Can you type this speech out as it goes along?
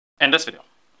In this video,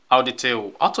 I'll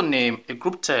detail how to name a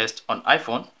group test on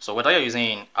iPhone. So whether you're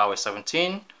using iOS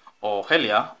 17 or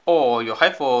earlier, or your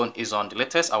iPhone is on the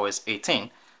latest iOS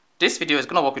 18, this video is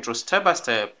going to walk you through step by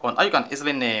step on how you can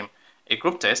easily name a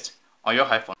group test on your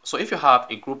iPhone. So if you have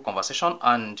a group conversation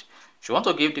and you want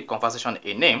to give the conversation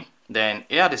a name, then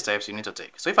here are the steps you need to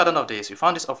take. So if I don't know this, you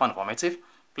found this offer informative,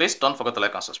 please don't forget to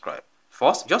like and subscribe.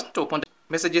 First, just need to open the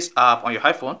Messages app on your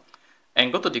iPhone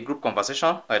and go to the group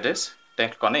conversation like this, then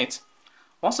click on it.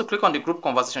 Once you click on the group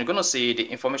conversation, you're going to see the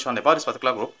information about this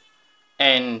particular group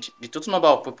and the total number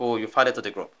of people you've added to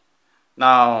the group.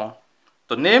 Now,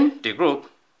 to name the group,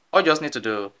 all you just need to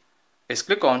do is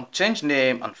click on change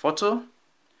name and photo.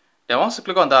 Then once you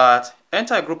click on that,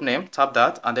 enter a group name, tap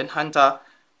that, and then enter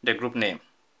the group name.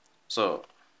 So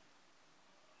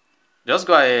just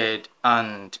go ahead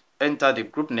and enter the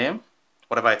group name,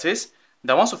 whatever it is.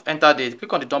 Then once you've entered it,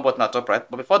 click on the done button at the top right.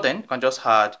 But before then, you can just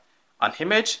add an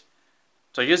image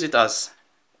to use it as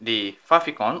the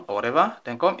favicon or whatever.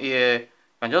 Then come here, you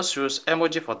can just choose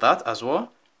emoji for that as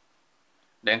well.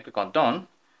 Then click on done.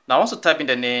 Now once you type in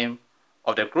the name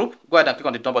of the group, go ahead and click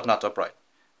on the done button at the top right.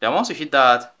 Then once you hit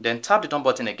that, then tap the done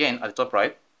button again at the top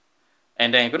right.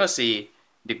 And then you're going to see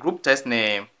the group test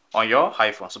name on your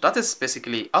iPhone. So that is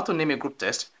basically how to name a group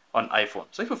test on iPhone.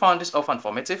 So if you found this offer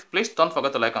informative, please don't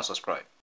forget to like and subscribe.